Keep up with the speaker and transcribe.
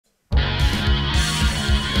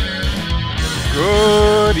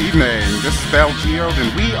Good evening, this is BelGeode,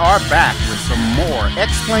 and we are back with some more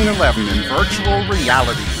X-Plane 11 in virtual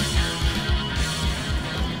reality.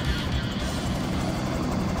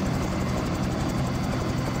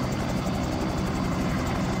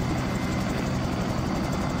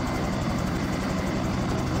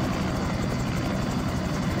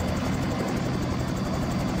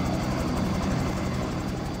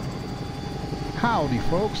 Howdy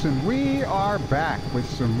folks, and we are back with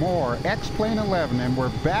some more X-Plane 11, and we're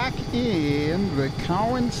back in the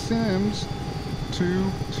Cowan Sims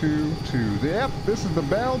 222. Yep, this is the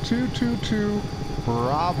Bell 222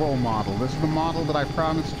 Bravo model. This is the model that I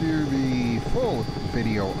promised you the full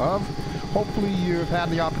video of. Hopefully you've had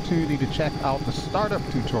the opportunity to check out the startup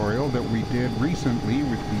tutorial that we did recently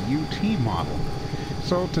with the UT model.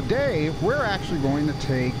 So today we're actually going to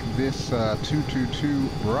take this 222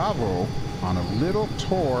 Bravo on a little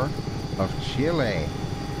tour of Chile.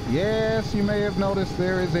 Yes, you may have noticed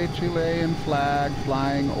there is a Chilean flag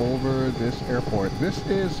flying over this airport. This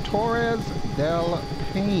is Torres del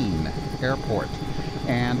Paine Airport,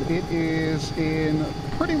 and it is in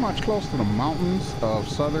pretty much close to the mountains of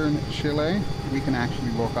southern Chile. We can actually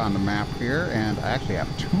look on the map here, and I actually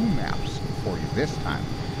have two maps for you this time.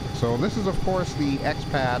 So this is of course the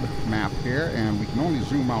XPAD map here, and we can only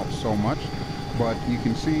zoom out so much. But you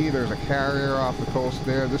can see there's a carrier off the coast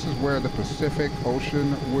there. This is where the Pacific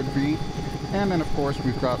Ocean would be. And then of course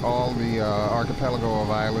we've got all the archipelago of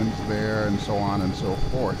islands there and so on and so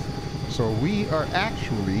forth. So we are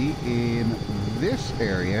actually in this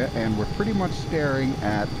area, and we're pretty much staring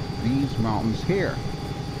at these mountains here.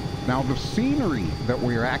 Now the scenery that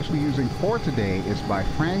we are actually using for today is by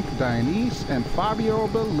Dianese and Fabio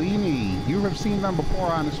Bellini. You have seen them before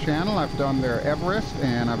on this channel. I've done their Everest,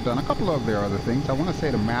 and I've done a couple of their other things. I want to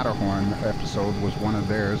say the Matterhorn episode was one of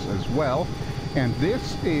theirs as well. And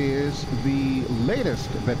this is the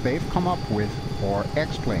latest that they've come up with for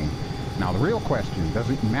X-Plane. Now the real question,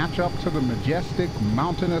 does it match up to the majestic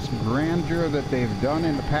mountainous grandeur that they've done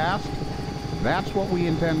in the past? That's what we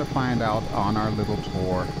intend to find out on our little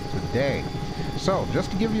tour today. So,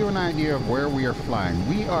 just to give you an idea of where we are flying,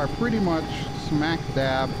 we are pretty much smack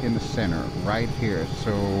dab in the center, right here.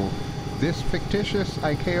 So, this fictitious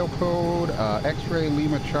ICAO code, X-Ray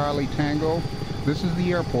Lima Charlie Tango, this is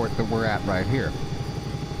the airport that we're at right here.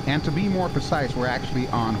 And to be more precise, we're actually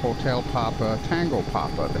on Hotel Papa Tango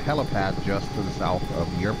Papa, the helipad just to the south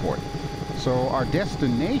of the airport. So our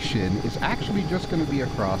destination is actually just going to be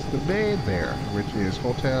across the bay there, which is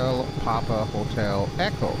Hotel Papa Hotel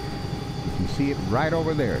Echo. You can see it right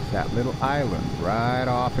over there. It's that little island right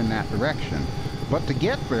off in that direction. But to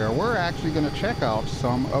get there, we're actually going to check out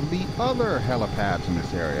some of the other helipads in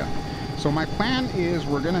this area. So my plan is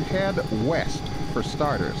we're going to head west for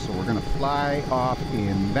starters. So we're going to fly off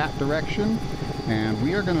in that direction, and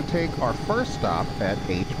we are going to take our first stop at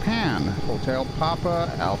HPAN, Hotel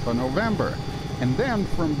Papa Alpha November. And then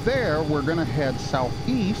from there, we're going to head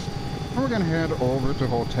southeast, and we're going to head over to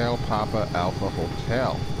Hotel Papa Alpha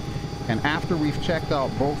Hotel. And after we've checked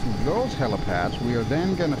out both of those helipads, we are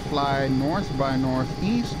then going to fly north by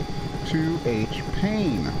northeast to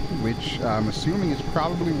HPAN, which I'm assuming is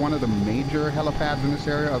probably one of the major helipads in this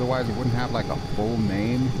area. Otherwise, it wouldn't have like a full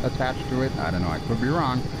name attached to it. I don't know, I could be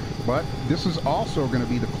wrong. But this is also going to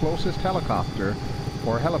be the closest helicopter,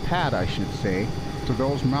 or helipad I should say, to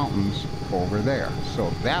those mountains over there. So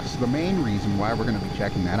that's the main reason why we're going to be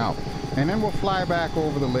checking that out. And then we'll fly back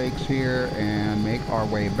over the lakes here and make our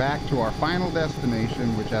way back to our final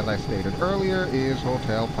destination, which, as I stated earlier, is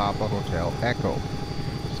Hotel Papa Hotel Echo.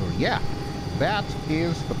 So yeah, that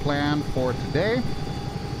is the plan for today.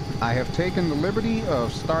 I have taken the liberty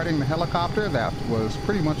of starting the helicopter. That was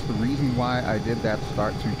pretty much the reason why I did that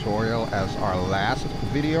start tutorial as our last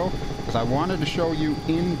video, because I wanted to show you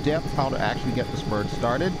in depth how to actually get this bird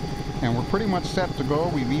started. And we're pretty much set to go.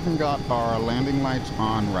 We've even got our landing lights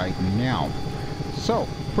on right now. So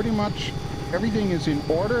pretty much everything is in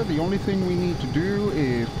order. The only thing we need to do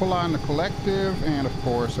is pull on the collective and of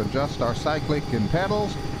course adjust our cyclic and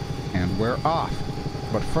pedals, and we're off.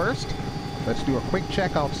 But first, let's do a quick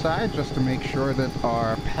check outside just to make sure that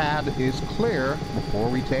our pad is clear before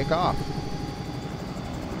we take off.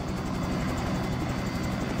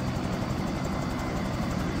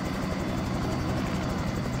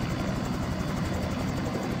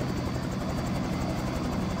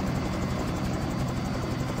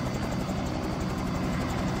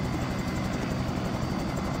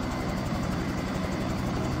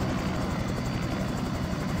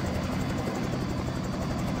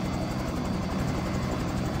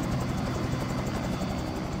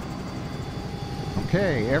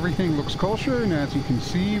 Okay, everything looks kosher, and as you can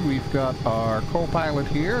see, we've got our co-pilot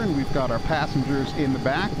here, and we've got our passengers in the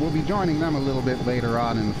back. We'll be joining them a little bit later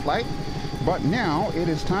on in the flight. But now, it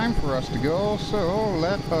is time for us to go, so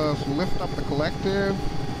let us lift up the collective.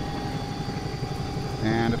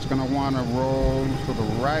 And it's going to want to roll to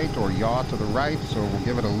the right, or yaw to the right, so we'll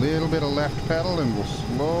give it a little bit of left pedal, and we'll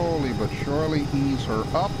slowly but surely ease her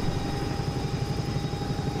up.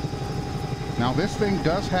 Now this thing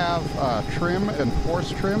does have trim and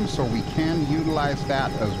force trim, so we can utilize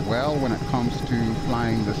that as well when it comes to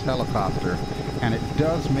flying this helicopter, and it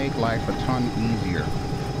does make life a ton easier.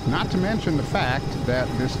 Not to mention the fact that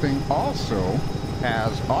this thing also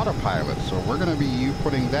has autopilot, so we're going to be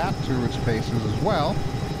putting that to its paces as well.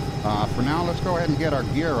 For now, let's go ahead and get our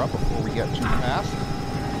gear up before we get too fast.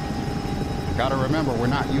 Gotta remember, we're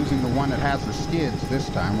not using the one that has the skids this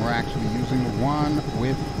time. We're actually using the one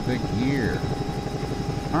with the gear.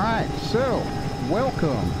 Alright, so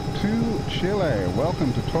welcome to Chile.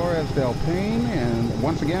 Welcome to Torres del Paine. And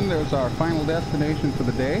once again, there's our final destination for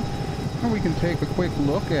the day. And we can take a quick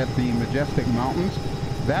look at the majestic mountains.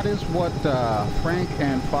 That is what Frank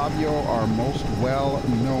and Fabio are most well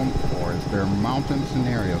known for, is their mountain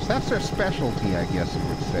scenarios. That's their specialty, I guess you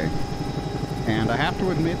would say. And I have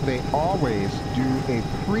to admit, they always do a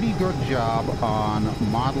pretty good job on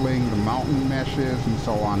modeling the mountain meshes and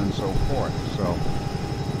so on and so forth. So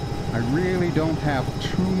I really don't have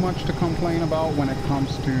too much to complain about when it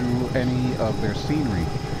comes to any of their scenery.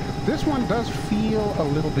 This one does feel a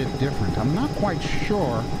little bit different. I'm not quite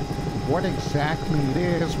sure what exactly it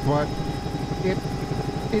is, but it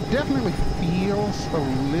definitely feels a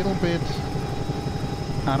little bit,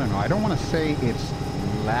 I don't know, I don't want to say it's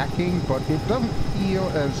lacking, but it doesn't feel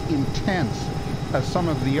as intense as some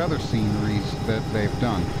of the other sceneries that they've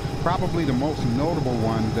done. Probably the most notable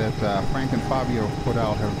one that Frank and Fabio put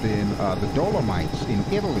out have been the Dolomites in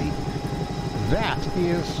Italy. That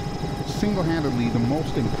is single-handedly the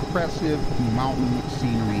most impressive mountain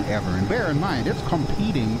scenery ever. And bear in mind, it's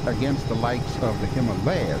competing against the likes of the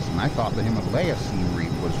Himalayas, and I thought the Himalaya scenery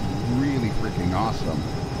was really freaking awesome.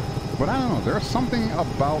 But I don't know, there's something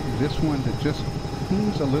about this one that just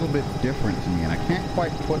seems a little bit different to me, and I can't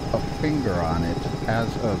quite put a finger on it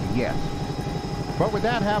as of yet. But with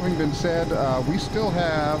that having been said, we still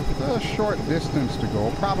have a short distance to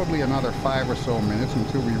go, probably another 5 or so minutes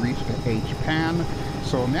until we reach the H-Pan.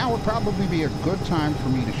 So now would probably be a good time for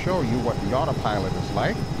me to show you what the autopilot is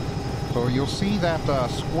like. So you'll see that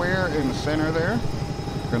square in the center there.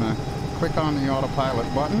 I'm gonna click on the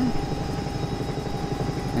autopilot button.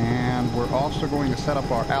 And we're also going to set up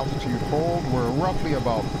our altitude hold. We're roughly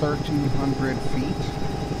about 1,300 feet.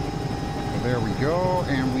 So there we go.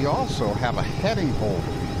 And we also have a heading hold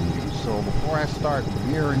that we can use. So before I start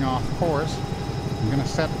veering off course, I'm going to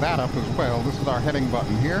set that up as well. This is our heading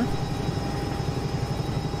button here.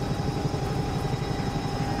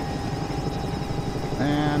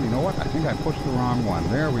 And you know what? I think I pushed the wrong one.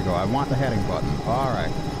 There we go. I want the heading button. All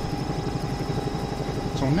right.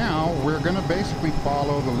 So now we're going to basically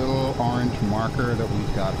follow the little orange marker that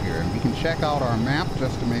we've got here. And we can check out our map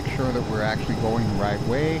just to make sure that we're actually going the right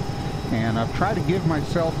way. And I've tried to give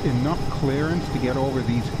myself enough clearance to get over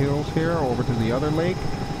these hills here, over to the other lake.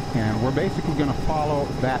 And we're basically going to follow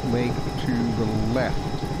that lake to the left,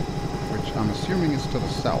 which I'm assuming is to the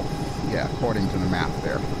south. Yeah, according to the map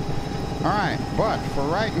there. All right, but for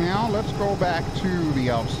right now, let's go back to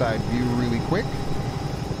the outside view really quick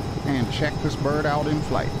and check this bird out in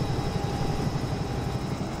flight.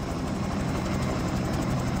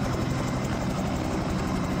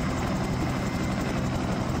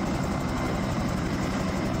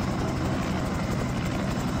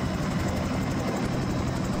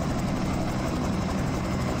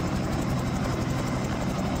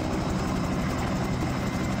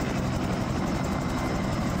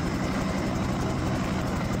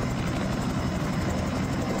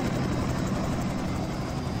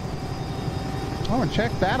 Oh, and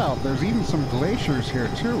check that out. There's even some glaciers here,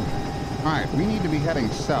 too. Alright, we need to be heading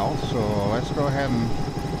south, so let's go ahead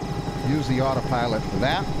and use the autopilot for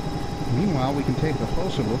that. Meanwhile, we can take a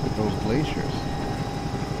closer look at those glaciers.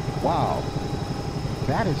 Wow.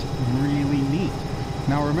 That is really neat.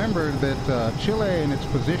 Now remember that Chile, in its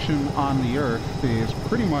position on the Earth, is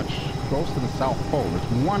pretty much close to the South Pole.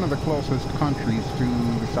 It's one of the closest countries to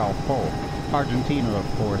the South Pole. Argentina,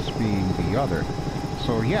 of course, being the other.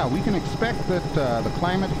 So yeah, we can expect that the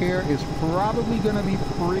climate here is probably going to be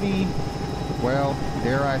pretty, well,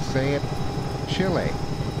 dare I say it, Chile.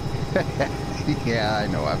 Yeah, I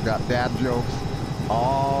know, I've got dad jokes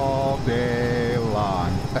all day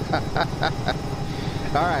long.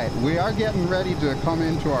 Alright, we are getting ready to come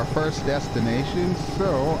into our first destination,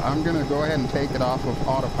 so I'm going to go ahead and take it off of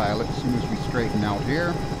autopilot as soon as we straighten out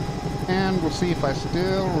here. And we'll see if I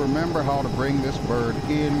still remember how to bring this bird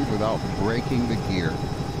in without breaking the gear.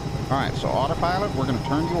 Alright, so autopilot, we're going to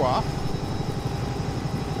turn you off.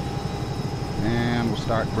 And we'll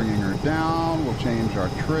start bringing her down. We'll change our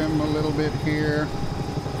trim a little bit here.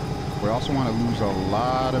 We also want to lose a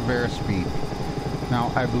lot of airspeed.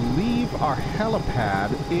 Now, I believe our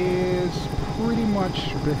helipad is pretty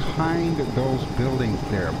much behind those buildings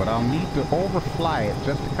there, but I'll need to overfly it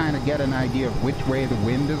just to kind of get an idea of which way the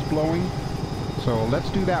wind is blowing. So let's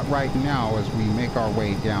do that right now as we make our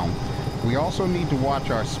way down. We also need to watch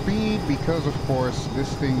our speed because, of course,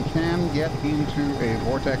 this thing can get into a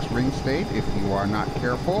vortex ring state if you are not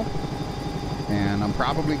careful. And I'm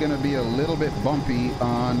probably going to be a little bit bumpy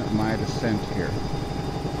on my descent here.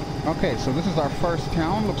 Okay, so this is our first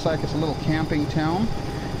town. Looks like it's a little camping town.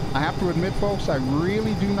 I have to admit, folks, I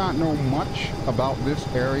really do not know much about this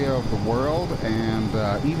area of the world,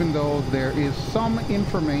 and even though there is some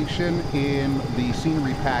information in the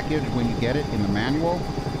scenery package when you get it in the manual,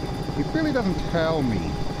 it really doesn't tell me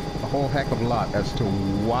a whole heck of a lot as to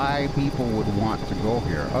why people would want to go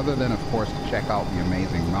here, other than, of course, to check out the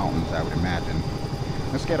amazing mountains, I would imagine.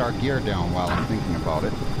 Let's get our gear down while I'm thinking about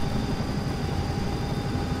it.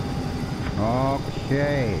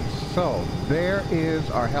 Okay, so there is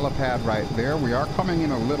our helipad right there. We are coming in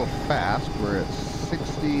a little fast. We're at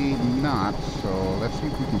 60 knots, so let's see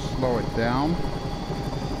if we can slow it down.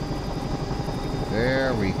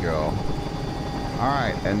 There we go.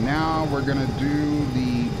 Alright, and now we're going to do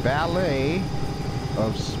the ballet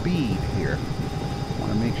of speed here. I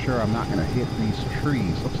want to make sure I'm not going to hit these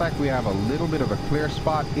trees. Looks like we have a little bit of a clear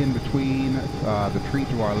spot in between the tree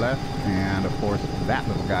to our left and, of course, that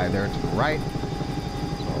little guy there to the right.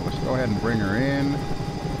 So let's go ahead and bring her in.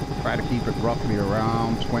 Try to keep it roughly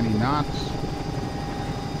around 20 knots.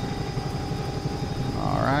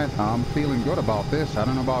 Alright, I'm feeling good about this. I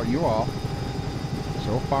don't know about you all.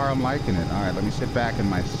 So far, I'm liking it. Alright, let me sit back in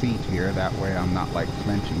my seat here. That way I'm not, like,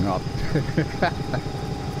 clenching up.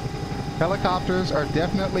 Helicopters are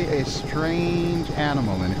definitely a strange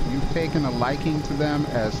animal, and if you've taken a liking to them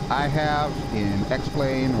as I have in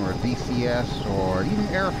X-Plane or DCS or even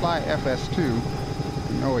Airfly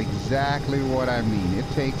FS2, you know exactly what I mean. It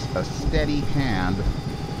takes a steady hand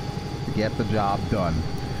to get the job done.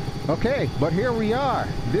 Okay, but here we are.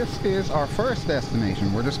 This is our first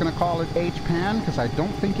destination. We're just going to call it HPAN because I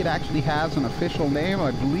don't think it actually has an official name.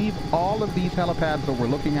 I believe all of these helipads that we're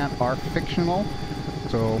looking at are fictional.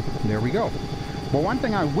 So there we go. But one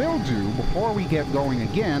thing I will do before we get going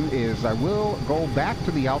again is I will go back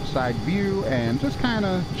to the outside view and just kind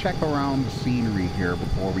of check around the scenery here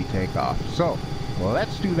before we take off. So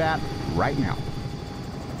let's do that right now.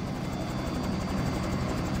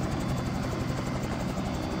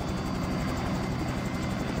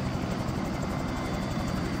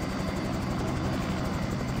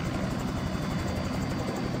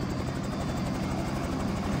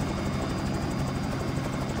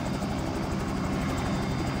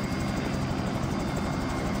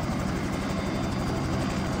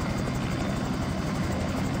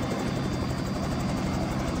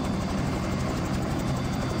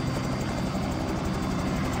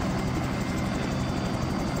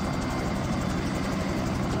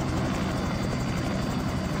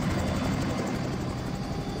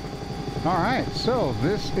 Alright, so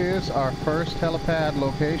this is our first helipad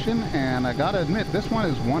location, and I gotta admit, this one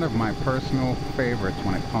is one of my personal favorites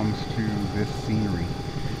when it comes to this scenery.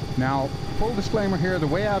 Now, full disclaimer here, the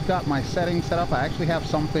way I've got my settings set up, I actually have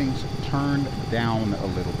some things turned down a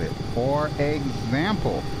little bit. For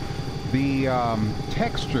example, the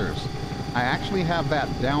textures, I actually have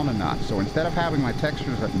that down a notch. So instead of having my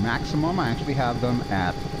textures at maximum, I actually have them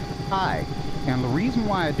at high. And the reason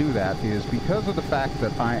why I do that is because of the fact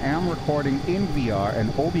that I am recording in VR,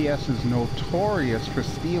 and OBS is notorious for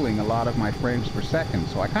stealing a lot of my frames per second.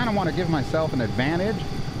 So I kind of want to give myself an advantage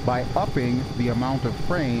by upping the amount of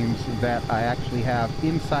frames that I actually have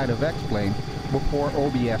inside of X-Plane before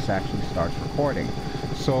OBS actually starts recording.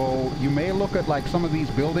 So you may look at like some of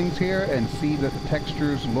these buildings here and see that the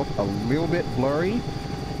textures look a little bit blurry.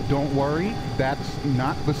 Don't worry, that's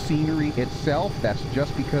not the scenery itself, that's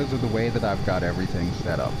just because of the way that I've got everything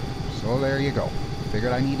set up. So there you go.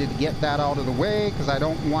 Figured I needed to get that out of the way because I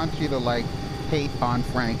don't want you to like hate on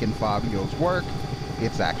Frank and Fabio's work.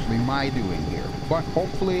 It's actually my doing here. But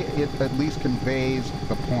hopefully it at least conveys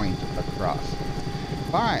the point across.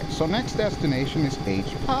 Alright, so next destination is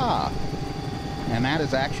HPA. and that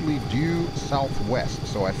is actually due southwest.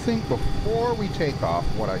 So I think before we take off,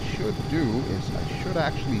 what I should do is I should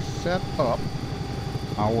actually set up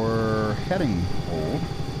our heading hold.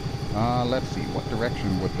 Let's see, what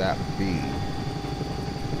direction would that be?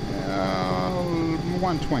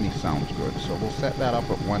 120 sounds good. So we'll set that up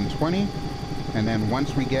at 120. And then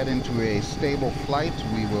once we get into a stable flight,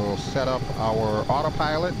 we will set up our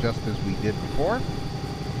autopilot just as we did before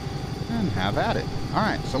and have at it. All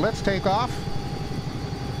right, so let's take off.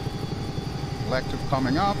 Selective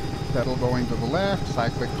coming up, pedal going to the left,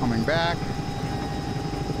 cyclic coming back.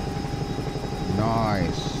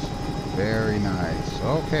 Nice, very nice.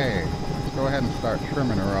 Okay, let's go ahead and start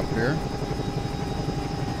trimming her up here.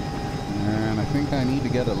 And I think I need to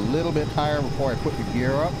get a little bit higher before I put the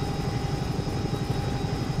gear up.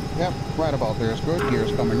 Yep, right about there is good.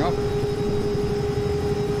 Gear's coming up.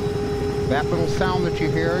 That little sound that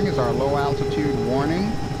you're hearing is our low altitude warning.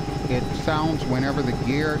 It sounds whenever the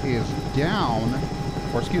gear is down,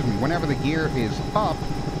 or excuse me, whenever the gear is up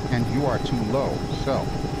and you are too low. So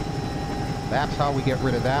that's how we get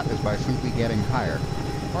rid of that, is by simply getting higher.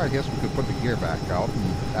 Or I guess we could put the gear back out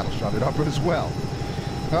and that'll shut it up as well.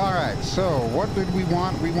 Alright, so what did we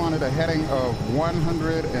want? We wanted a heading of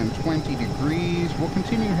 120 degrees. We'll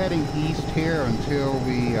continue heading east here until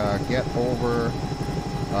we get over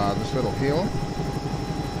this little hill.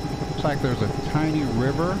 Looks like there's a tiny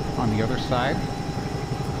river on the other side.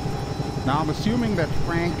 Now I'm assuming that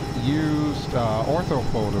Frank used ortho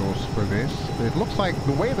photos for this. It looks like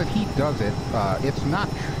the way that he does it, it's not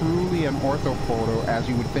truly an ortho photo as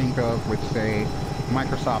you would think of with, say,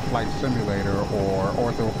 Microsoft Flight Simulator or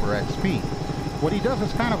Ortho for XP. What he does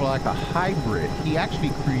is kind of like a hybrid. He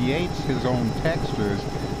actually creates his own textures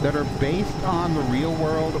that are based on the real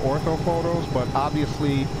world ortho photos, but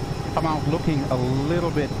obviously come out looking a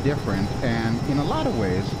little bit different, and in a lot of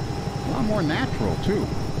ways, a lot more natural too.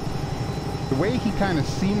 The way he kind of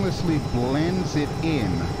seamlessly blends it in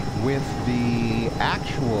with the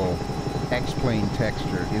actual X-plane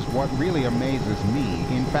texture is what really amazes me.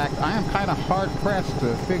 In fact, I am kind of hard-pressed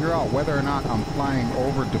to figure out whether or not I'm flying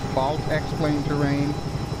over default X-plane terrain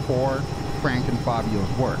or Frank and Fabio's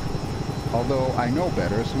work. Although I know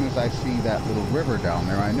better, as soon as I see that little river down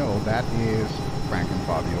there, I know that is Frank and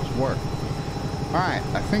Fabio's work. Alright,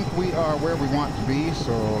 I think we are where we want to be,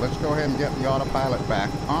 so let's go ahead and get the autopilot back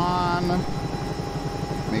on.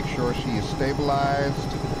 Make sure she is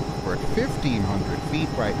stabilized. We're at 1,500 feet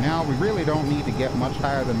right now. We really don't need to get much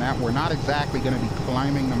higher than that. We're not exactly going to be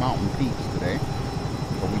climbing the mountain peaks today.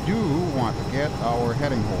 But we do want to get our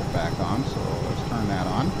heading hold back on, so let's turn that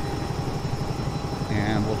on.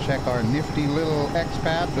 And we'll check our nifty little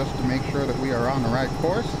X-pad just to make sure that we are on the right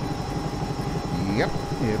course. Yep,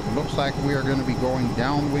 it looks like we are going to be going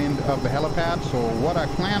downwind of the helipad. So what I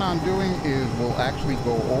plan on doing is we'll actually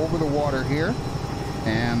go over the water here,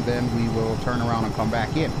 and then we will turn around and come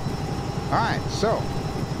back in. Alright, so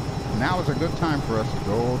now is a good time for us to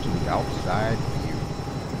go to the outside view.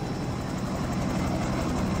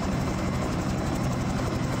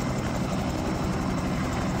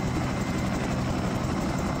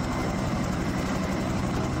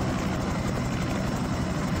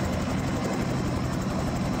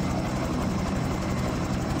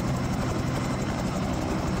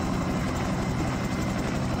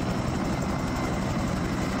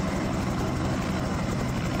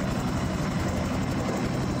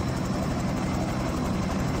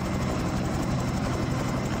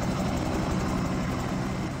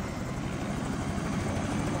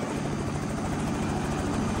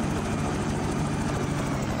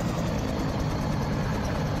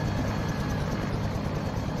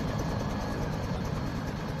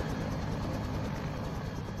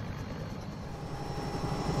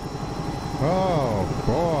 Oh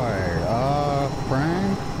boy,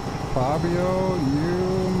 Frank, Fabio,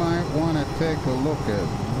 you might want to take a look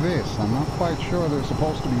at this. I'm not quite sure there's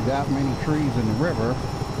supposed to be that many trees in the river,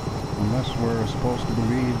 unless we're supposed to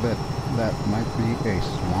believe that that might be a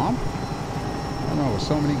swamp. I don't know, with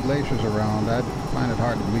so many glaciers around, I'd find it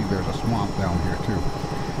hard to believe there's a swamp down here too.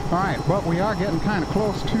 Alright, but we are getting kind of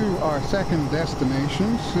close to our second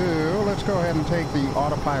destination, so let's go ahead and take the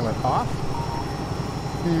autopilot off.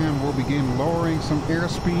 And we'll begin lowering some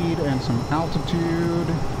airspeed and some altitude.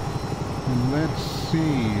 And let's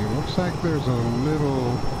see, looks like there's a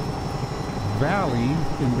little valley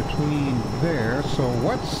in between there. So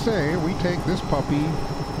let's say we take this puppy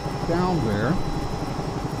down there.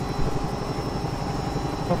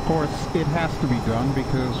 Of course, it has to be done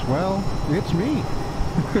because, well, it's me.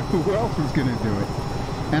 Who else is going to do it?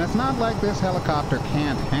 And it's not like this helicopter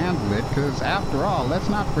can't handle it, because after all, let's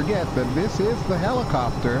not forget that this is the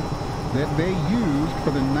helicopter that they used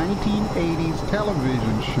for the 1980s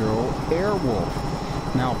television show Airwolf.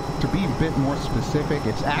 Now, to be a bit more specific,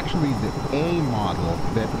 it's actually the A model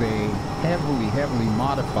that they heavily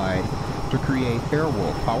modified to create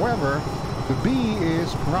Airwolf. However, the B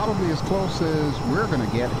is probably as close as we're going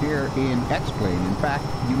to get here in X-Plane. In fact,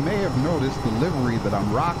 you may have noticed the livery that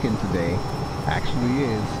I'm rocking today actually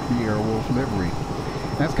is the Airwolf livery.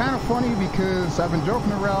 And it's kind of funny because I've been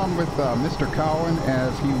joking around with Mr. Cowan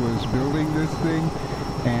as he was building this thing,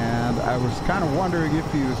 and I was kind of wondering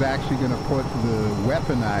if he was actually going to put the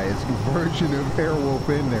weaponized version of Airwolf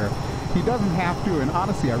in there. He doesn't have to, and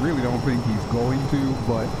honestly I really don't think he's going to,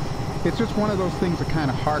 but it's just one of those things that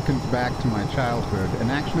kind of harkens back to my childhood.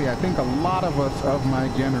 And actually I think a lot of us of my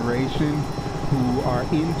generation who are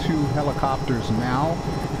into helicopters now,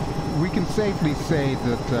 we can safely say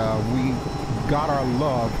that we got our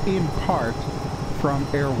love in part from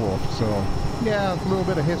Airwolf. So yeah, a little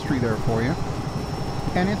bit of history there for you.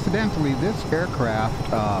 And incidentally, this aircraft,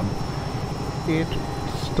 it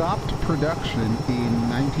stopped production in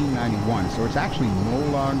 1991, so it's actually no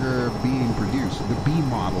longer being produced. The B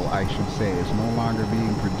model, I should say, is no longer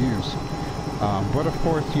being produced. But of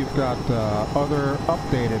course, you've got other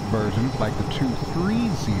updated versions like the 230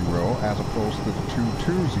 as opposed to the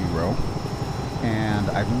 220, and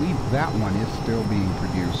I believe that one is still being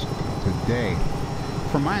produced today.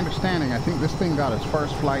 From my understanding, I think this thing got its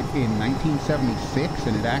first flight in 1976,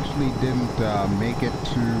 and it actually didn't make it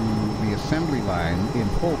to the assembly line in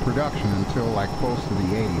full production until like close to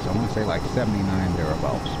the 80s. I want to say like 79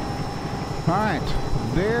 thereabouts. Alright,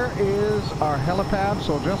 there is our helipad.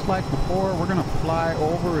 So just like before, we're going to fly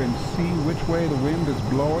over and see which way the wind is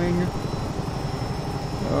blowing.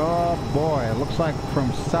 Oh boy, it looks like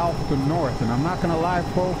from south to north, and I'm not going to lie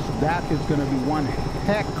folks, that is going to be one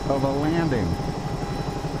heck of a landing.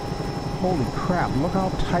 Holy crap, look how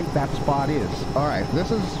tight that spot is. Alright,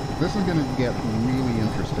 this is going to get really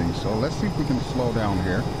interesting. So let's see if we can slow down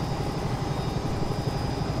here.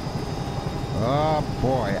 Oh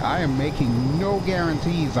boy, I am making no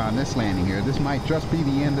guarantees on this landing here. This might just be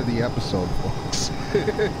the end of the episode, folks.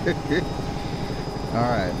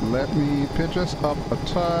 Alright, let me pitch us up a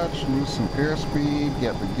touch, lose some airspeed,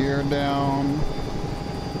 get the gear down.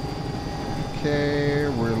 Okay,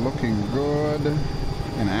 we're looking good.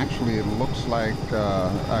 And actually it looks like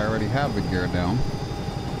I already have the gear down.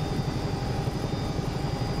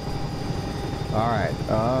 Alright,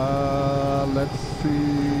 let's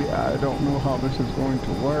see. I don't know how this is going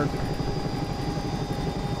to work.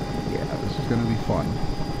 Yeah, this is going to be fun.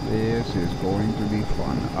 This is going to be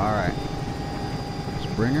fun. Alright, let's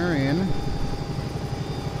bring her in.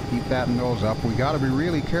 Keep that nose up. We got to be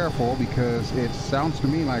really careful because it sounds to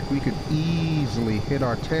me like we could easily hit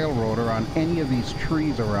our tail rotor on any of these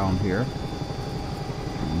trees around here.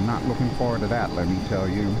 I'm not looking forward to that, let me tell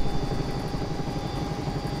you.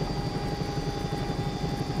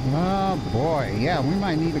 Oh boy, yeah, we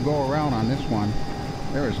might need to go around on this one.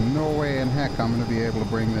 There is no way in heck I'm going to be able to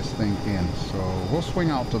bring this thing in. So we'll swing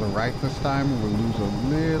out to the right this time. We'll lose a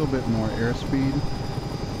little bit more airspeed.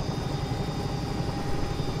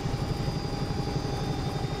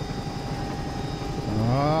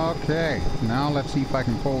 Okay, now let's see if I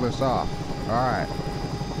can pull this off. Alright.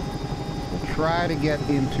 We'll try to get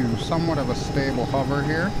into somewhat of a stable hover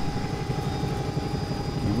here.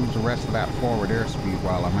 Lose the rest of that forward airspeed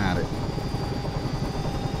while I'm at it.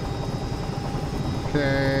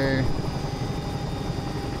 Okay.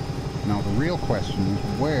 Now the real question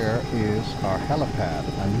is, where is our helipad?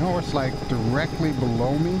 I know it's like directly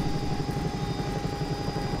below me,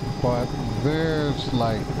 but there's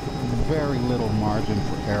like very little margin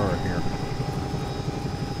for error here.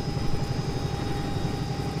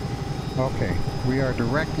 Okay, we are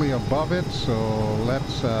directly above it, so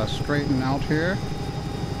let's straighten out here.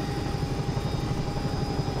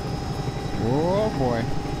 Oh boy,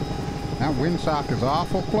 that windsock is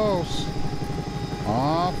awful close.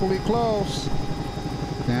 Awfully close.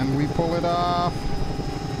 Can we pull it off?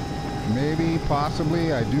 Maybe,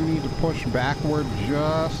 possibly. I do need to push backward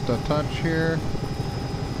just a touch here.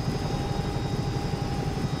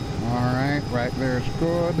 Alright, right there's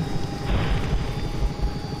good.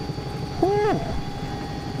 Whew!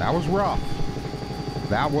 That was rough.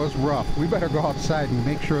 That was rough. We better go outside and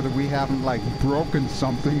make sure that we haven't, like, broken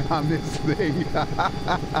something on this thing.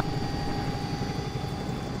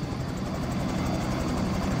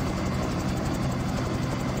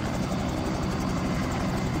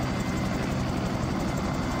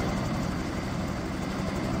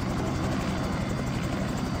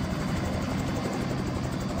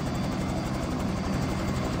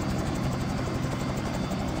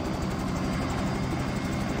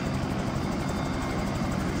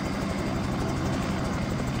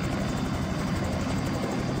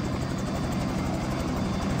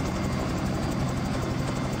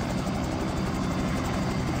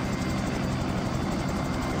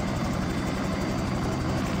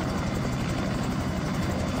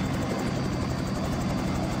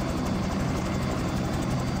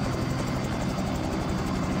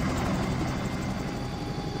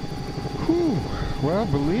 Whew. Well,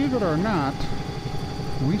 believe it or not,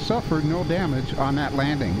 we suffered no damage on that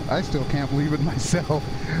landing. I still can't believe it myself.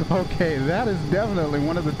 Okay, that is definitely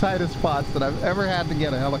one of the tightest spots that I've ever had to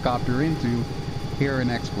get a helicopter into here in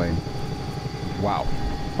X-Plane. Wow.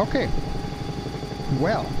 Okay.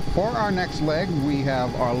 Well, for our next leg, we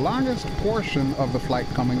have our longest portion of the flight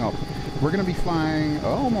coming up. We're going to be flying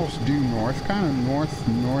almost due north, kind of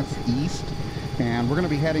north-northeast, and we're going to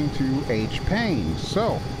be heading to H-Paine.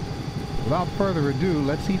 So, without further ado,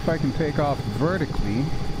 let's see if I can take off vertically,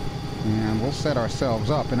 and we'll set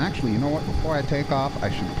ourselves up. And actually, you know what? Before I take off,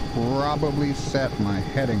 I should probably set my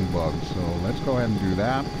heading bug. So let's go ahead and do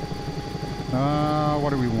that.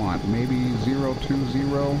 What do we want? Maybe 020,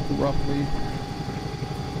 roughly?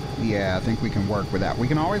 Yeah, I think we can work with that. We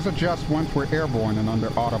can always adjust once we're airborne and under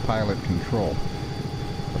autopilot control.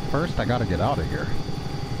 But first, I gotta get out of here.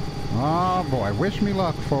 Oh boy, wish me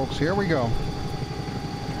luck, folks. Here we go.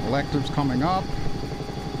 Electives coming up.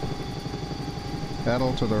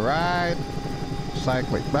 Pedal to the right.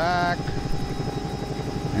 Cyclic back.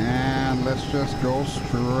 And let's just go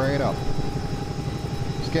straight up.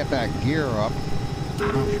 Let's get that gear up.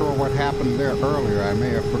 I'm not sure what happened there earlier. I may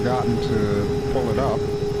have forgotten to pull it up.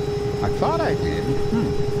 I thought I did.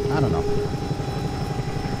 I don't know.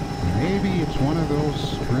 Maybe it's one of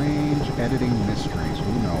those strange editing mysteries.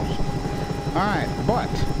 Who knows? Alright, but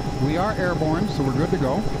we are airborne, so we're good to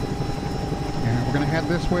go. And we're going to head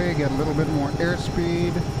this way, get a little bit more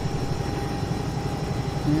airspeed.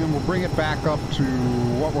 And we'll bring it back up to,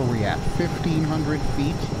 what were we at? 1,500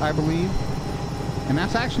 feet, I believe. And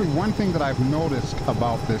that's actually one thing that I've noticed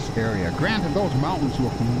about this area. Granted, those mountains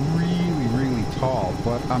look really, really tall,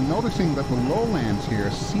 but I'm noticing that the lowlands here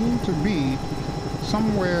seem to be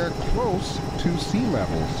somewhere close to sea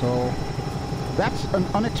level. So that's an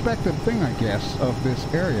unexpected thing, I guess, of this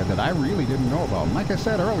area that I really didn't know about. And like I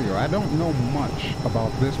said earlier, I don't know much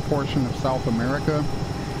about this portion of South America.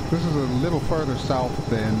 This is a little further south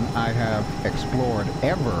than I have explored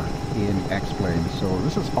ever in X-Plane. So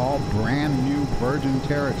this is all brand new virgin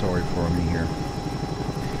territory for me here.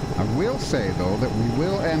 I will say, though, that we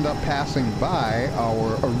will end up passing by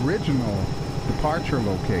our original departure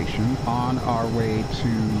location on our way to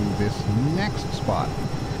this next spot.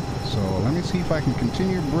 So let me see if I can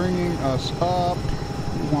continue bringing us up.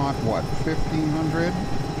 We want, what, 1,500?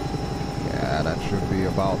 Yeah, that should be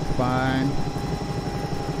about fine.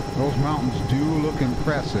 Those mountains do look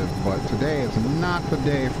impressive, but today is not the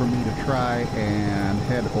day for me to try and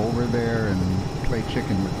head over there and play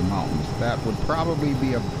chicken with the mountains. That would probably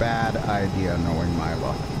be a bad idea, knowing my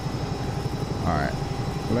luck. Alright,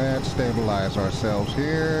 let's stabilize ourselves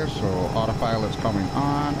here. So autopilot's coming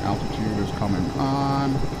on, altitude is coming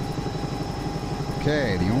on.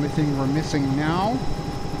 Okay, the only thing we're missing now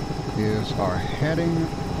is our heading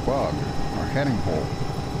bug, our heading hole.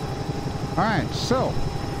 Alright, so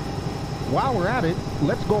while we're at it,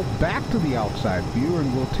 let's go back to the outside view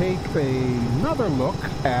and we'll take another look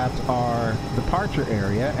at our departure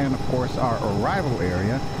area and, of course, our arrival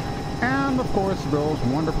area. And, of course, those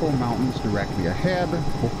wonderful mountains directly ahead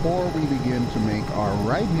before we begin to make our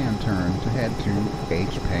right-hand turn to head to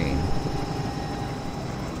H-Paine.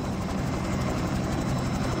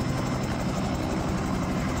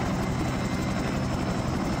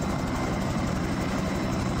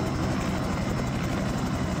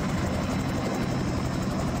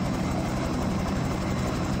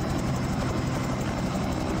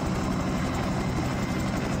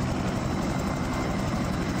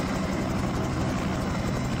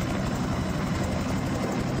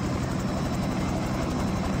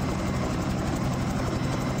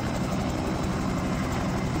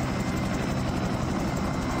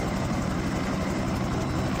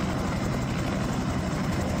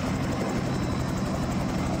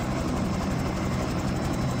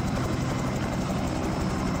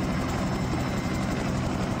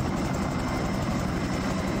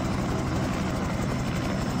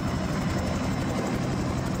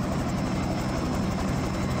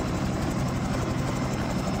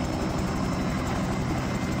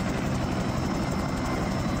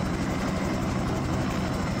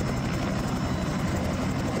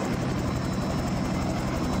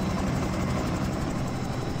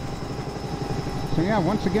 So yeah,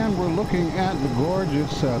 once again, we're looking at the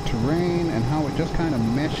gorgeous terrain and how it just kind of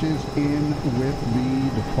meshes in with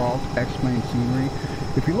the default X-Plane scenery.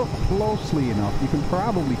 If you look closely enough, you can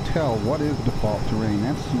probably tell what is default terrain.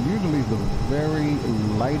 That's usually the very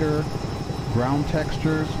lighter ground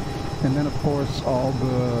textures, and then of course all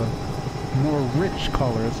the more rich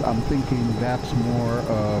colors. I'm thinking that's more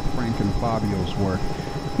of Frank and Fabio's work.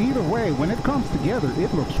 Either way, when it comes together,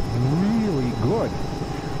 it looks really good.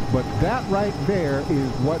 But that right there is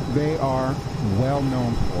what they are well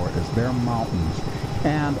known for, is their mountains.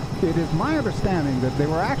 And it is my understanding that they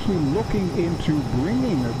were actually looking into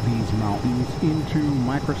bringing these mountains into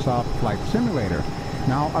Microsoft Flight Simulator.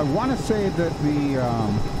 Now, I want to say that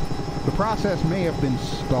the process may have been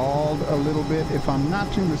stalled a little bit. If I'm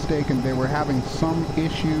not too mistaken, they were having some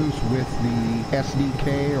issues with the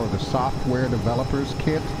SDK, or the software developers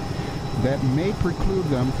kit, that may preclude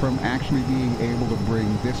them from actually being able to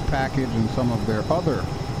bring this package and some of their other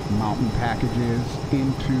mountain packages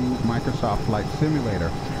into Microsoft Flight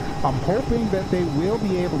Simulator. I'm hoping that they will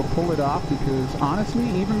be able to pull it off, because honestly,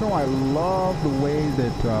 even though I love the way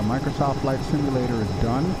that Microsoft Flight Simulator is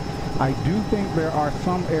done, I do think there are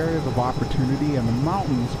some areas of opportunity, and the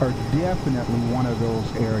mountains are definitely one of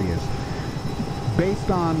those areas.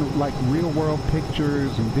 Based on like real-world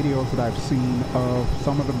pictures and videos that I've seen of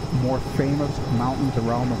some of the more famous mountains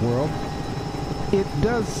around the world, it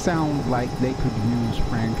does sound like they could use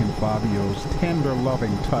Frank and Fabio's tender,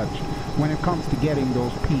 loving touch when it comes to getting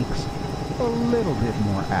those peaks a little bit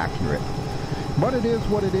more accurate. But it is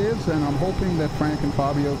what it is, and I'm hoping that Frank and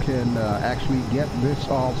Fabio can actually get this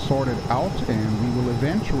all sorted out, and we will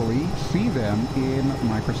eventually see them in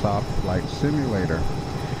Microsoft Flight Simulator.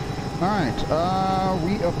 Alright,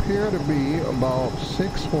 we appear to be about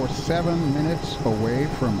 6 or 7 minutes away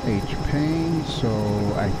from H-Pain, so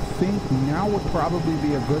I think now would probably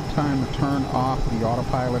be a good time to turn off the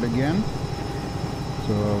autopilot again.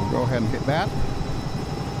 So go ahead and hit that.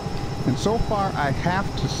 And so far, I have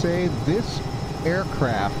to say this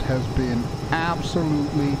aircraft has been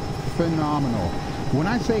absolutely phenomenal. When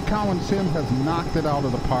I say Cowan Sim has knocked it out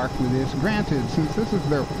of the park with this, granted, since this is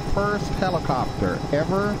their first helicopter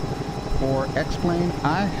ever for X-Plane,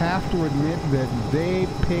 I have to admit that they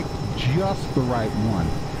picked just the right one.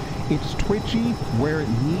 It's twitchy where it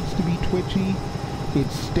needs to be twitchy.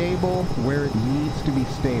 It's stable where it needs to be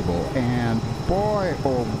stable. And boy,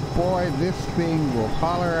 oh boy, this thing will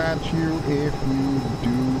holler at you if you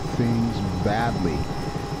do things badly.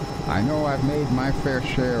 I know I've made my fair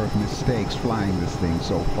share of mistakes flying this thing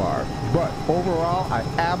so far, but overall, I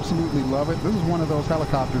absolutely love it. This is one of those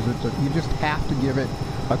helicopters that you just have to give it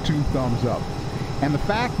a 2 thumbs up. And the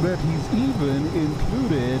fact that he's even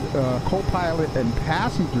included co-pilot and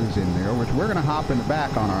passengers in there, which we're going to hop in the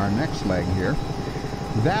back on our next leg here,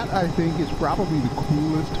 that I think is probably the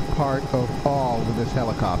coolest part of all with this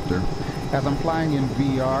helicopter. As I'm flying in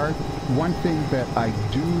VR, one thing that I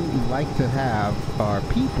do like to have are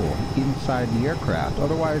people inside the aircraft.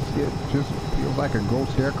 Otherwise, it just feels like a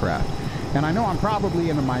ghost aircraft. And I know I'm probably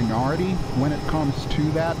in a minority when it comes to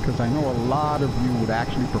that, because I know a lot of you would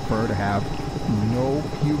actually prefer to have no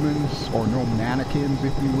humans or no mannequins,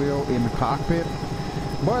 if you will, in the cockpit.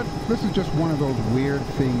 But this is just one of those weird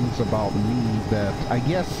things about me that I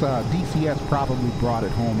guess DCS probably brought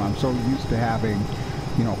it home. I'm so used to having,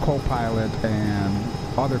 you know, co-pilot and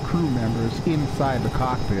other crew members inside the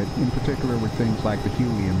cockpit, in particular with things like the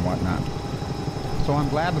Huey and whatnot. So I'm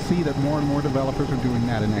glad to see that more and more developers are doing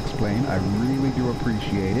that in X-Plane. I really do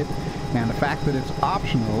appreciate it. And the fact that it's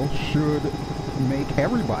optional should make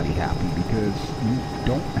everybody happy, because you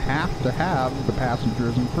don't have to have the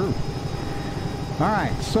passengers and crew.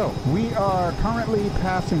 Alright, so we are currently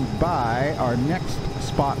passing by our next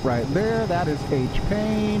spot right there. That is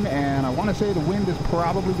H-Pain, and I want to say the wind is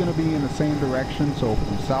probably going to be in the same direction, so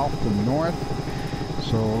from south to north.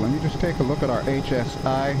 So let me just take a look at our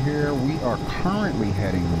HSI here. We are currently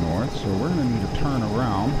heading north, so we're going to need to turn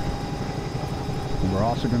around. And we're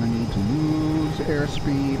also going to need to lose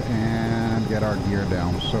airspeed and get our gear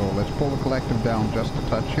down. So let's pull the collective down just a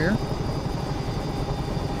touch here.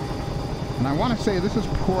 And I want to say this is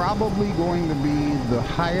probably going to be the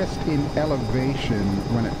highest in elevation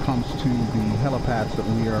when it comes to the helipads that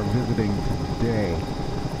we are visiting today.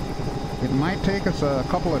 It might take us a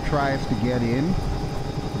couple of tries to get in,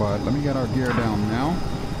 but let me get our gear down now.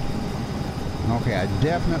 Okay, I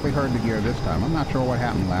definitely heard the gear this time. I'm not sure what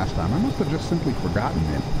happened last time. I must have just simply forgotten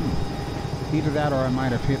it. Either that or I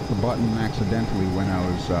might have hit the button accidentally when I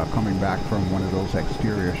was coming back from one of those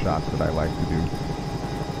exterior shots that I like to do.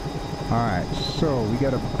 Alright, so we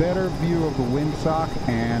got a better view of the windsock,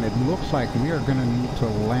 and it looks like we are going to need to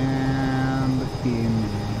land in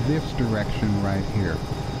this direction right here.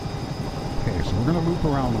 Okay, so we're going to loop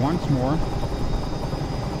around once more.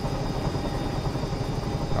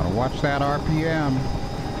 Gotta watch that RPM.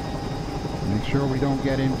 Make sure we don't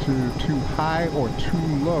get into too high or too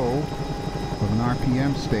low of an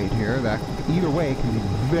RPM state here. That either way can be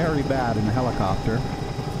very bad in a helicopter.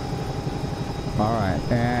 Alright,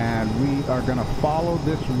 and we are going to follow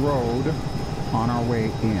this road on our way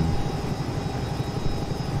in.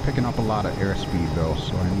 picking up a lot of airspeed though,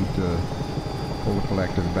 so I need to pull the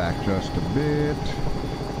collective back just a bit.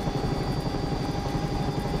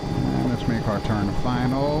 And let's make our turn to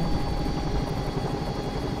final.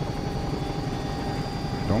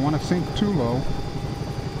 Don't want to sink too low.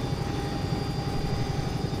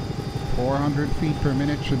 400 feet per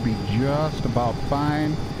minute should be just about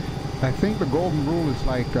fine. I think the golden rule is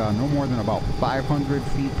like no more than about 500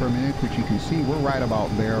 feet per minute, which you can see we're right about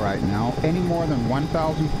there right now. Any more than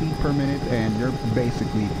 1,000 feet per minute and you're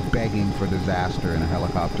basically begging for disaster in a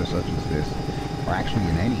helicopter such as this, or actually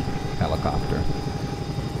in any helicopter.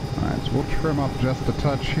 Alright, so we'll trim up just a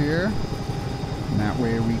touch here, and that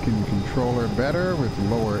way we can control her better with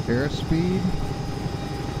lower airspeed.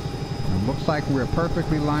 It looks like we're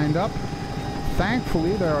perfectly lined up.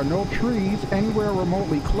 Thankfully, there are no trees anywhere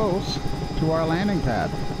remotely close to our landing pad.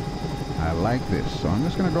 I like this. So I'm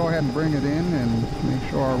just going to go ahead and bring it in and make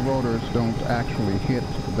sure our rotors don't actually hit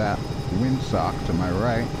that windsock to my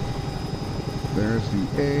right. There's the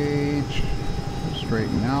edge.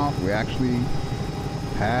 Straighten out. We actually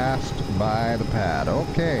passed by the pad.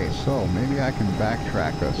 Okay, so maybe I can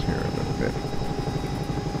backtrack us here a little bit.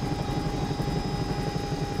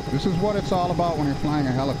 This is what it's all about when you're flying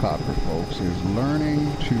a helicopter, folks, is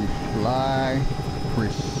learning to fly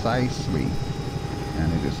precisely.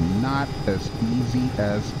 And it is not as easy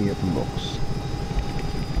as it looks.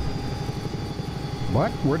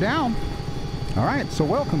 But we're down. All right, so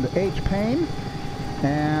welcome to H. Paine.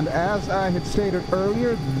 And as I had stated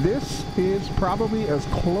earlier, this is probably as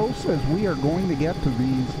close as we are going to get to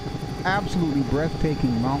these absolutely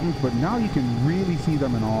breathtaking mountains. But now you can really see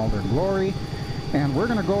them in all their glory. And we're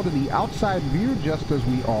going to go to the outside view just as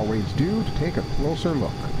we always do to take a closer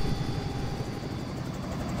look.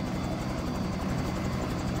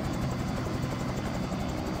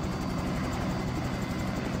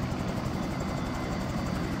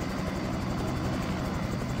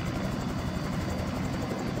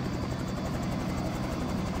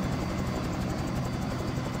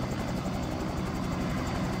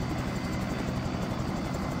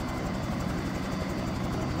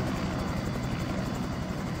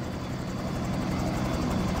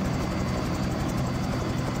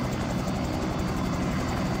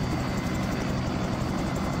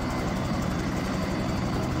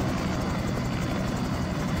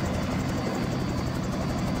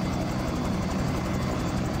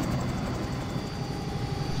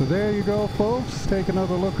 So there you go, folks. Take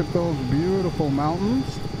another look at those beautiful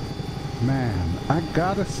mountains. Man, I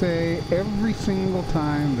gotta say, every single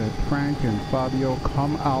time that Frank and Fabio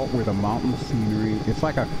come out with a mountain scenery, it's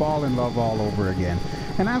like I fall in love all over again.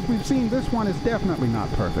 And as we've seen, this one is definitely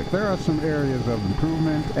not perfect. There are some areas of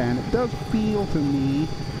improvement, and it does feel to me,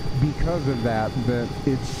 because of that, that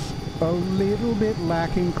it's a little bit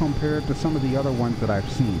lacking compared to some of the other ones that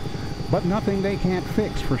I've seen. But nothing they can't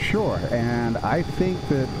fix for sure. And I think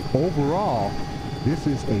that overall, this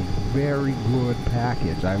is a very good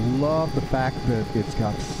package. I love the fact that it's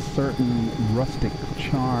got certain rustic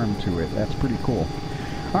charm to it. That's pretty cool.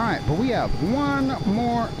 All right, but we have one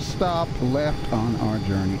more stop left on our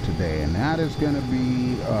journey today, and that is going to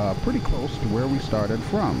be pretty close to where we started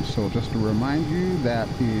from. So just to remind you, that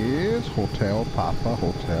is Hotel Papa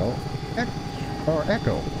Hotel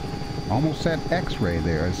Echo. Almost said X-ray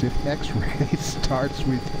there, as if X-ray starts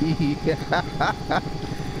with E.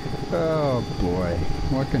 Oh boy,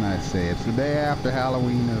 what can I say? It's the day after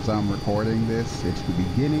Halloween as I'm recording this. It's the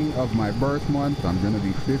beginning of my birth month. I'm going to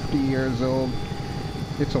be 50 years old.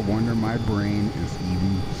 It's a wonder my brain is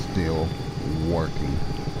even still working.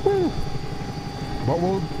 Whew. But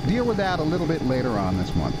we'll deal with that a little bit later on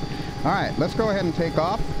this month. Alright, let's go ahead and take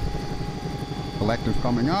off. Collective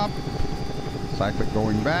coming up. Cyclic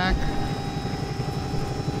going back.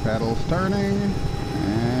 Pedals turning.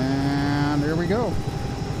 And here we go.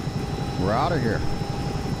 We're out of here.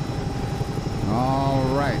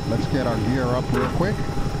 Alright, let's get our gear up real quick.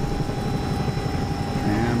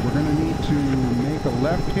 And we're going to need to make a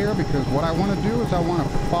left here, because what I want to do is I want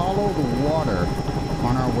to follow the water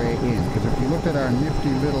on our way in. Because if you look at our nifty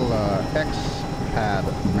little X-pad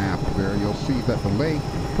map there, you'll see that the lake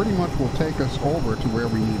pretty much will take us over to where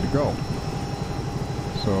we need to go.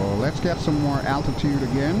 So let's get some more altitude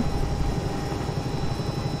again.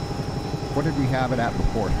 What did we have it at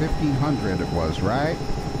before? 1500 it was, right?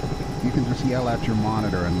 You can just yell at your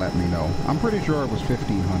monitor and let me know. I'm pretty sure it was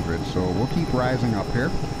 1500, so we'll keep rising up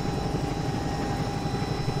here.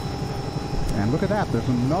 And look at that, there's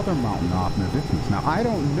another mountain off in the distance. Now, I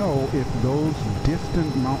don't know if those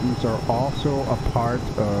distant mountains are also a part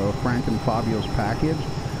of Frank and Fabio's package.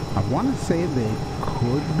 I want to say they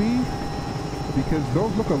could be, because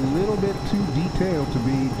those look a little bit too detailed to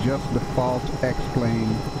be just default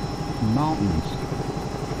X-plane mountains.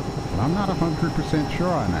 But I'm not 100% sure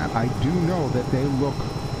on that. I do know that they look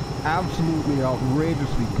absolutely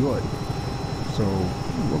outrageously good. So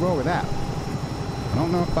we'll go with that. I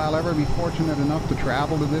don't know if I'll ever be fortunate enough to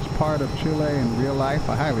travel to this part of Chile in real life.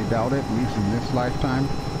 I highly doubt it, at least in this lifetime.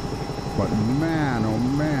 But man, oh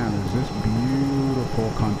man, is this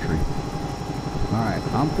beautiful country. Alright,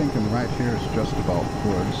 I'm thinking right here is just about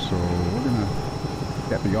good, so we're going to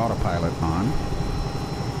get the autopilot on.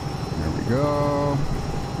 There we go.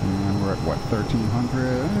 And we're at, what,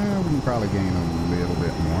 1,300? We can probably gain a little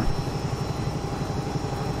bit more.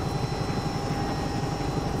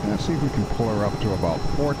 Let's see if we can pull her up to about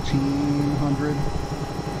 1,400.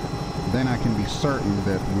 Then I can be certain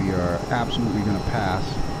that we are absolutely going to pass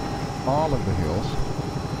all of the hills.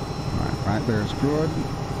 Alright, right there's good.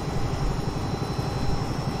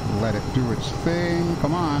 Let it do its thing.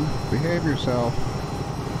 Come on, behave yourself.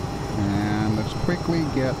 And let's quickly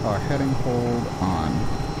get our heading hold on.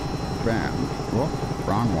 Bam. Whoop,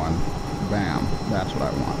 wrong one. Bam. That's what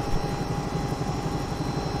I want.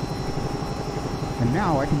 And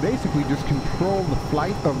now I can basically just control the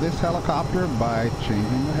flight of this helicopter by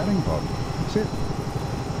changing the heading bug. That's it.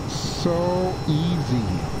 So easy.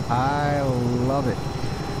 I love it.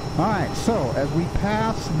 Alright, so as we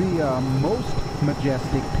pass the most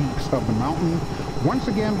majestic peaks of the mountain, once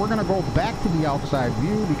again we're going to go back to the outside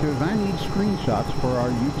view because I need screenshots for our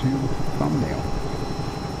YouTube thumbnail.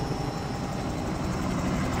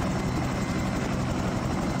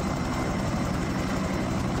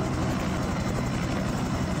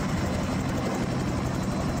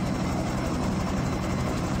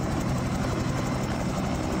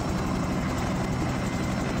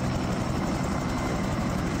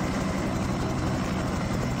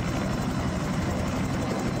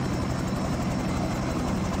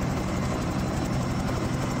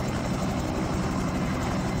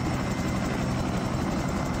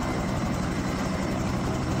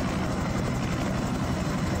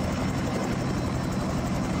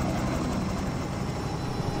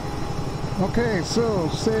 Okay, so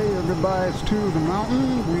say your goodbyes to the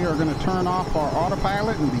mountain. We are going to turn off our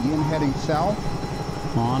autopilot and begin heading south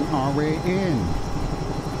on our way in.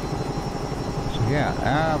 So yeah,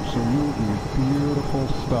 absolutely beautiful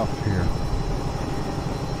stuff here.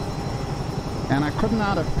 And I could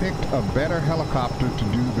not have picked a better helicopter to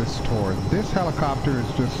do this tour. This helicopter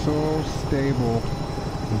is just so stable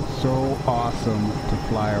and so awesome to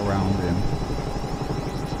fly around in.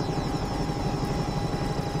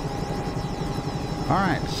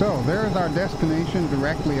 Alright, so there's our destination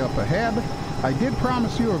directly up ahead. I did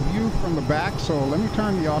promise you a view from the back, so let me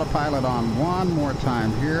turn the autopilot on one more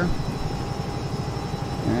time here.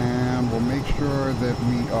 And we'll make sure that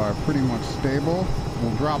we are pretty much stable.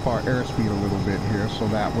 We'll drop our airspeed a little bit here, so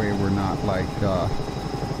that way we're not like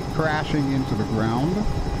crashing into the ground.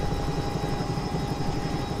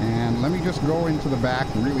 And let me just go into the back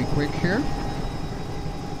really quick here.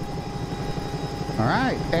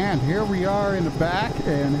 Alright, and here we are in the back,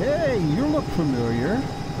 and hey, you look familiar.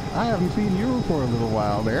 I haven't seen you for a little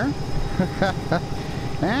while there.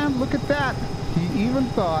 And look at that. He even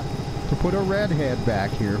thought to put a redhead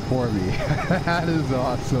back here for me. That is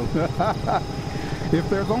awesome. If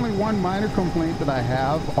there's only one minor complaint that I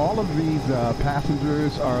have, all of these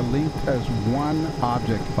passengers are linked as one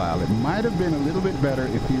object file. It might have been a little bit better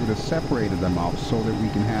if you would have separated them out so that we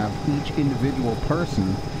can have each individual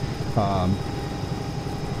person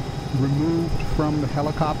removed from the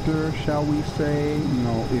helicopter, shall we say, you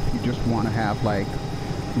know, if you just want to have like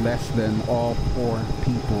less than all 4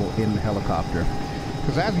 people in the helicopter.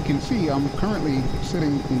 Because as you can see, I'm currently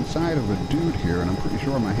sitting inside of a dude here, and I'm pretty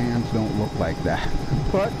sure my hands don't look like that.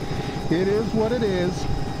 But it is what it is,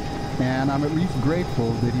 and I'm at least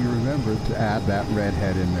grateful that he remembered to add that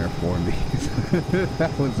redhead in there for me.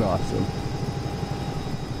 That was awesome.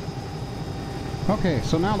 Okay,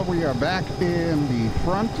 so now that we are back in the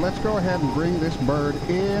front, let's go ahead and bring this bird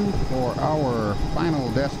in for our final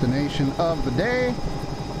destination of the day.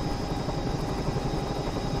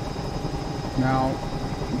 Now,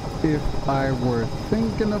 if I were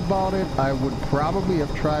thinking about it, I would probably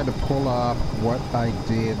have tried to pull off what I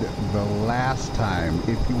did the last time.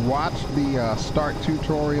 If you watched the start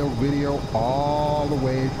tutorial video all the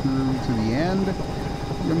way through to the end,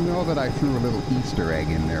 you'll know that I threw a little Easter egg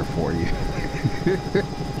in there for you.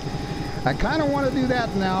 I kind of want to do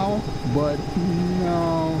that now, but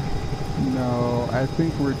no, I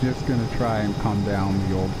think we're just going to try and come down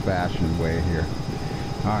the old-fashioned way here.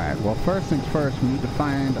 Alright, well, first things first, we need to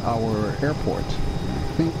find our airport.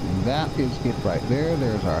 I think that is it right there.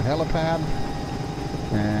 There's our helipad.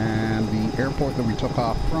 And the airport that we took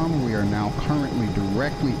off from, we are now currently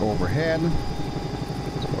directly overhead.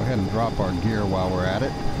 Let's go ahead and drop our gear while we're at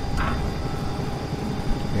it.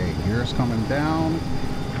 Okay, gear's coming down.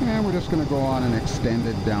 And we're just going to go on an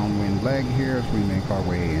extended downwind leg here as we make our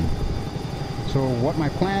way in. So what my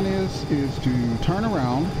plan is to turn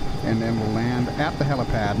around and then we'll land at the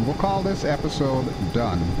helipad. And we'll call this episode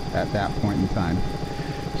done at that point in time.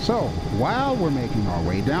 So, while we're making our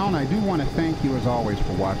way down, I do want to thank you as always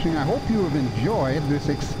for watching. I hope you have enjoyed this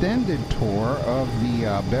extended tour of the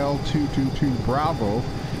Bell 222 Bravo.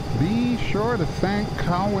 Be sure to thank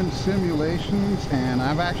Cowan Simulations, and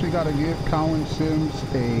I've actually got to give Cowan Sims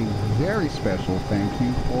a very special thank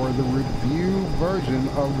you for the review version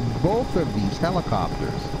of both of these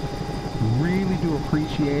helicopters. Really do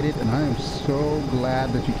appreciate it, and I am so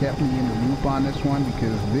glad that you kept me in the loop on this one,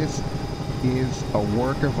 because this is a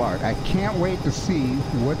work of art. I can't wait to see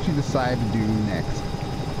what you decide to do next.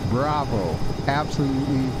 Bravo.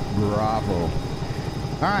 Absolutely bravo.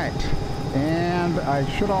 Alright. And I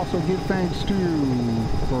should also give thanks to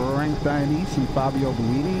Dianese and Fabio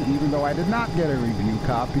Bellini. Even though I did not get a review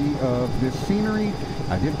copy of this scenery,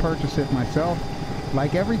 I did purchase it myself.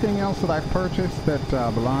 Like everything else that I've purchased that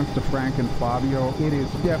belongs to Frank and Fabio, it is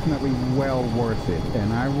definitely well worth it.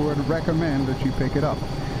 And I would recommend that you pick it up.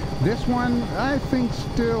 This one, I think,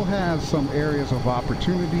 still has some areas of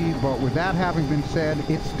opportunity, but with that having been said,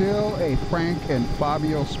 it's still a Frank and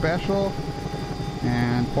Fabio special,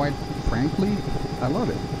 and quite frankly, I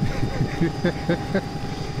love it.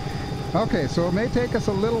 Okay, so it may take us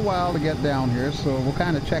a little while to get down here, so we'll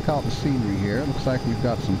kind of check out the scenery here. It looks like we've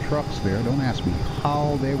got some trucks there. Don't ask me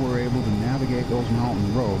how they were able to navigate those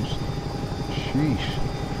mountain roads. Sheesh.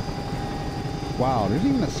 Wow, there's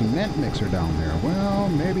even a cement mixer down there. Well,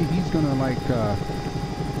 maybe he's gonna like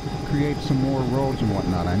create some more roads and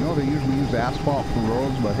whatnot. I know they usually use asphalt for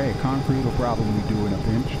roads, but hey, concrete will probably do in a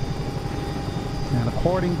pinch. And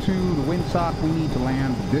according to the windsock, we need to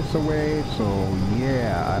land this away, so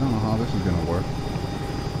yeah, I don't know how this is gonna work.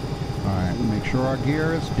 Alright, make sure our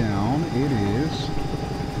gear is down. It is.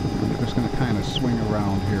 I'm just gonna kind of swing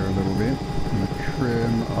around here a little bit. I'm gonna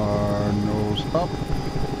trim our nose up.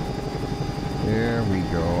 There we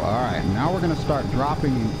go. Alright, now we're going to start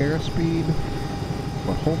dropping in airspeed,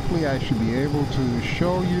 but hopefully I should be able to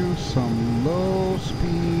show you some low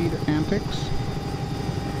speed antics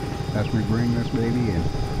as we bring this baby in.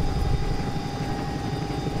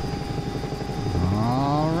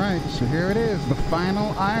 Alright, so here it is, the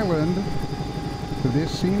final island for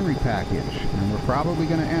this scenery package. And we're probably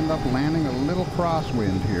going to end up landing a little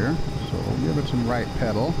crosswind here, so we'll give it some right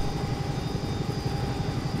pedal.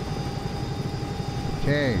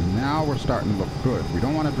 Okay, now we're starting to look good. We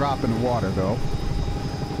don't want to drop in the water though.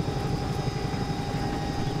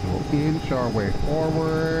 So we'll inch our way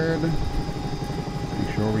forward. Make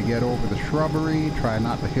sure we get over the shrubbery. Try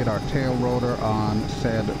not to hit our tail rotor on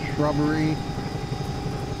said shrubbery.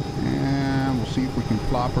 And we'll see if we can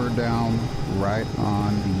plop her down right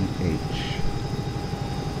on the H.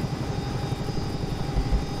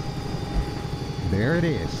 There it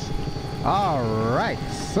is. Alright,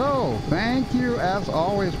 so thank you as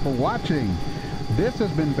always for watching. This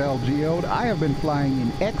has been BelGeode. I have been flying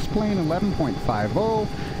in X-Plane 11.50.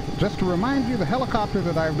 Just to remind you, the helicopter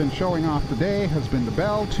that I've been showing off today has been the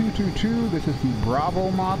Bell 222. This is the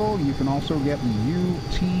Bravo model. You can also get the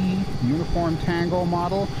UT Uniform Tango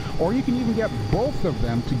model, or you can even get both of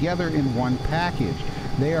them together in one package.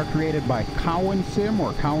 They are created by Cowan Sim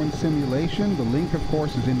or Cowan Simulation. The link, of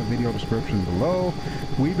course, is in the video description below.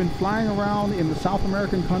 We've been flying around in the South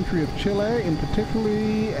American country of Chile, and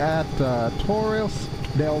particularly at Torres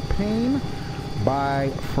del Paine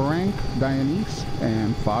by Frank Dianese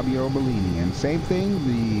and Fabio Bellini. And same thing,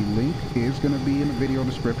 the link is going to be in the video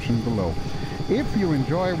description below. If you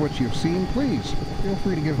enjoy what you've seen, please feel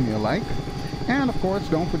free to give me a like. And of course,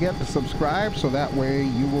 don't forget to subscribe so that way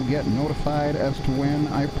you will get notified as to when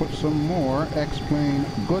I put some more X-Plane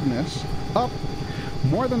goodness up.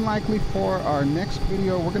 More than likely for our next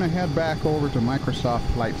video, we're going to head back over to Microsoft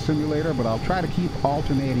Flight Simulator, but I'll try to keep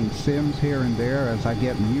alternating sims here and there as I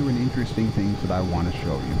get new and interesting things that I want to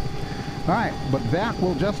show you. Alright, but that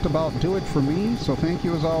will just about do it for me, so thank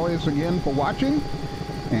you as always again for watching,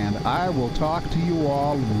 and I will talk to you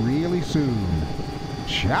all really soon.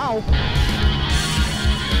 Ciao!